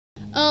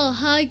Oh,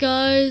 hi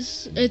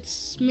guys,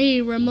 it's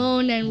me,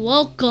 Ramon, and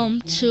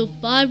welcome to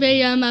 5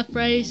 a.m. at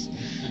Freddy's,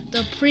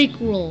 the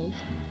prequel.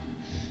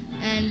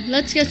 And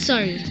let's get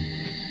started.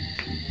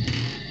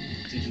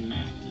 Did you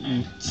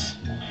eat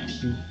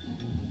puke?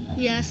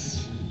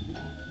 Yes.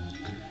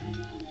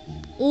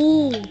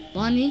 Ooh,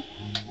 Bonnie.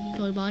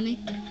 Toy Bonnie.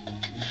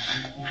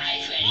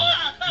 Hi,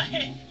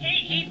 Freddy.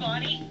 Hey,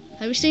 Bonnie.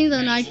 Have you seen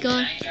the night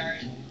guard?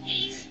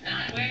 He's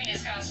not wearing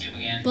his costume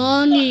again.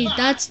 Bonnie,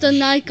 that's the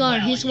night guard.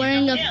 Well, He's you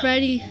wearing know a him.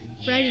 Freddy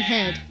Yeah,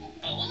 head.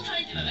 But we'll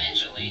find him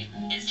eventually.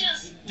 It's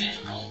just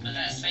difficult with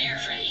that spare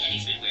Freddy head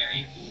he's been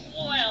wearing.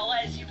 Well,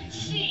 as you can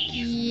see,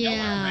 he's nowhere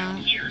around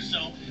here,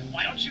 so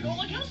why don't you go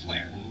look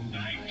elsewhere?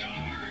 Night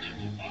guard,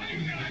 I'm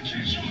gonna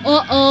catch him.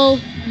 Uh-oh.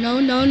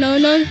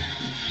 No.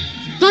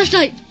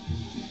 Flashlight.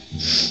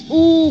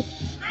 Ooh.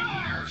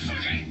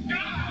 Fucking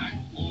God!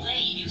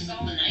 Wait, you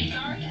saw the night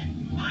guard?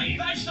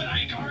 That's the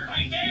night guard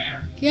right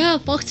there. Yeah,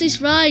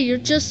 Foxy's right. You're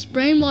just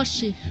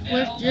brainwashing. No,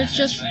 You're that's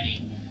just...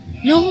 Freddy.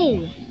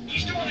 No.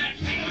 He's doing that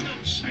thing with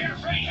the spare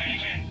Freddy head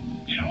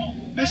again. You know,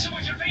 messing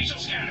with your facial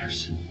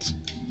scanners.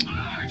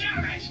 Ah,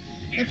 damn it!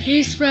 If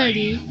he's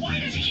Freddy... Why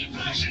does he keep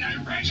flashing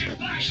that wretched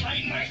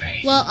flashlight in my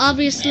face? Well,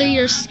 obviously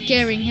you're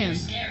scaring him.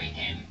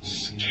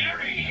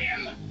 Scaring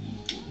him?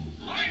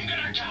 I'm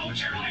gonna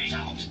gouge your eyes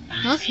out.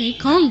 Okay,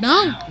 calm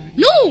down.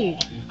 No!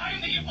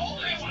 I'm the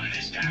only one in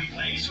this damn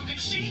place who can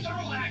see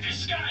through that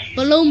disguise.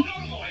 Balloon.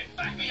 Boy,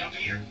 back me up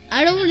here.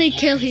 I don't want to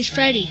kill his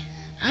Freddy.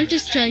 I'm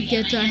just trying to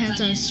get our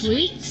hands on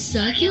sweet,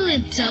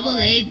 succulent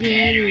AA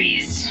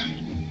batteries.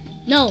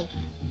 No.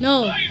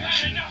 I've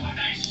had enough of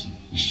this.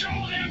 Show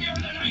them you're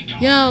the night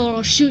guard. Yeah, or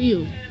I'll shoot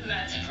you.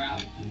 That's a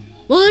problem.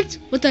 What?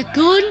 With that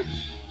gun?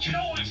 You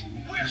know what?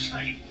 Where's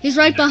Freddy? He's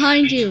right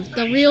behind you,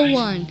 the real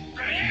one.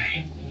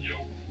 Freddy!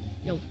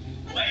 Yo.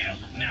 Well,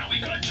 now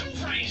we've got two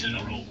Freddys in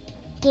the room.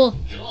 Cool.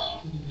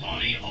 Cool.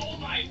 Bonnie, oh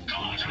my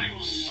God, I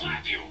will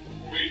slap you.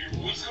 Wait,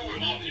 what's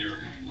going on here?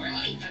 We're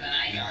looking for the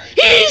night guard.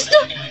 He's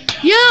the...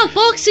 Yeah,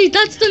 Foxy,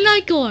 that's the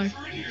night guard.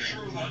 Are you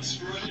sure that's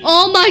Freddy?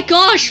 Oh my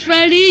gosh,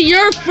 Freddy,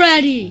 you're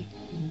Freddy.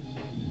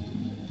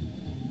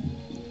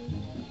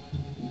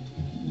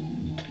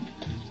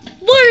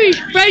 Where is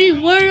Freddy?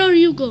 Where are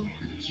you going?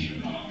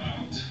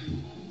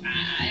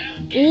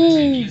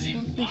 Oh,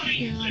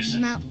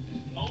 I'm out.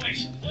 Oh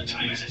wait, what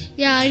time is it?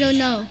 Yeah, I don't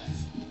know.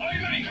 Oi,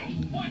 Michael,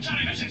 what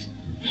time is it?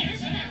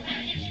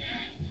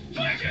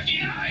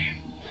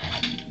 5:59.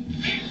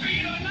 Big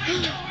beat on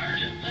night guard.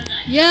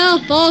 Yeah,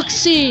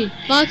 Foxy,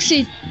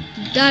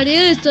 that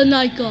is the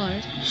night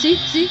guard. See?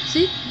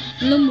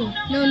 No,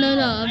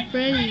 I'm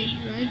Freddy,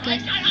 right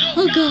guys?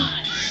 Oh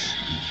god.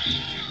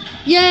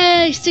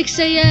 Yay, 6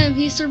 a.m.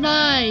 He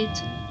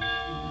survived.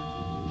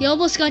 He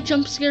almost got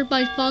jump scared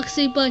by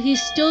Foxy, but he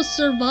still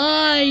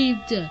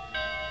survived.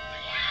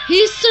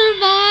 He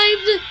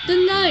survived the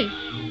night.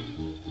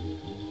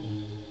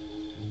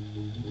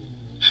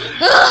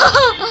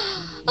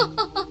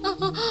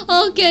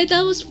 Okay,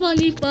 that was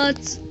funny,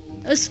 but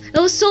it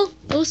was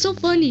so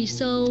funny.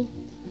 So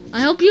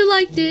I hope you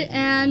liked it,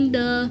 and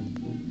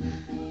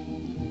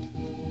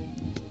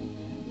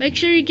make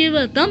sure you give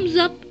a thumbs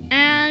up,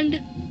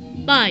 and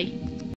bye.